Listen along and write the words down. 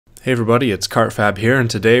Hey everybody, it's KartFab here, and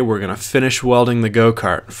today we're going to finish welding the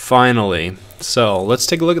go-kart, finally. So let's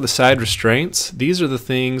take a look at the side restraints. These are the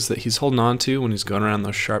things that he's holding on to when he's going around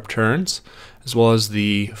those sharp turns, as well as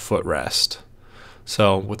the footrest.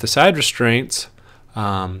 So with the side restraints,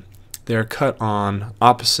 they're cut on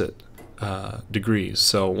opposite degrees.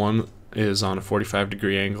 So one is on a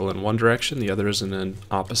 45-degree angle in one direction, the other is in an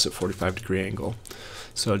opposite 45-degree angle.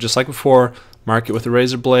 So just like before, mark it with a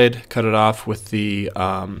razor blade, cut it off with the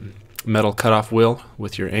metal cutoff wheel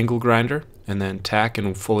with your angle grinder, and then tack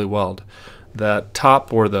and fully weld. The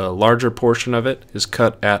top, or the larger portion of it, is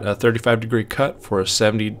cut at a 35-degree cut for a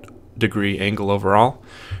 70-degree angle overall,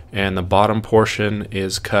 and the bottom portion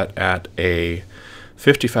is cut at a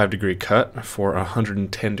 55-degree cut for a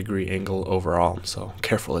 110-degree angle overall. So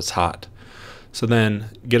careful, it's hot. So then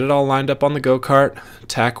get it all lined up on the go-kart,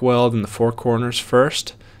 tack weld in the four corners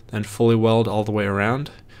first, then fully weld all the way around.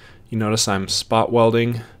 You notice I'm spot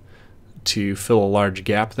welding to fill a large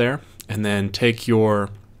gap there, and then take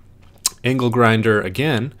your angle grinder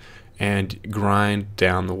again and grind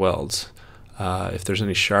down the welds. If there's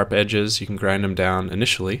any sharp edges, you can grind them down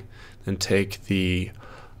initially, then take the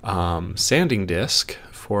sanding disc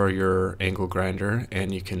for your angle grinder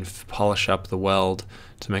and you can polish up the weld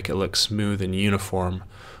to make it look smooth and uniform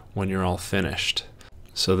when you're all finished.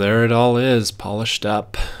 So there it all is, polished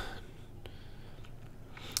up.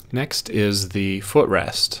 Next is the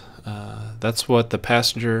footrest. That's what the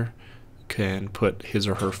passenger can put his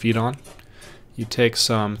or her feet on. You take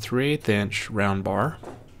some 3/8" round bar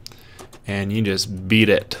and you just beat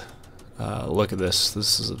it. Look at this.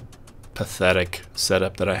 This is a pathetic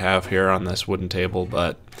setup that I have here on this wooden table,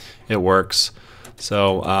 but it works.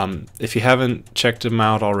 So if you haven't checked them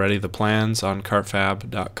out already, the plans on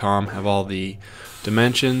KartFab.com have all the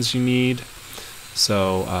dimensions you need,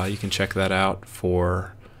 so you can check that out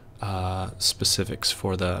for specifics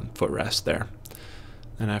for the footrest there.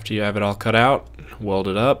 And after you have it all cut out, weld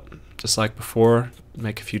it up just like before,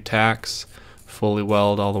 make a few tacks, fully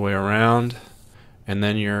weld all the way around, and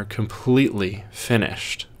then you're completely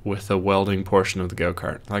finished with the welding portion of the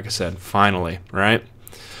go-kart. Like I said, finally, right?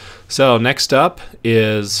 So next up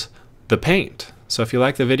is the paint. So if you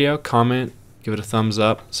like the video, comment, give it a thumbs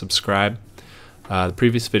up, subscribe. The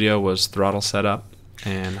previous video was throttle setup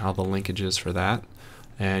and all the linkages for that.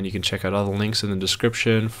 And you can check out all the links in the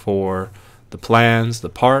description for the plans, the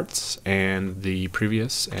parts, and the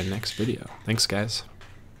previous and next video. Thanks, guys.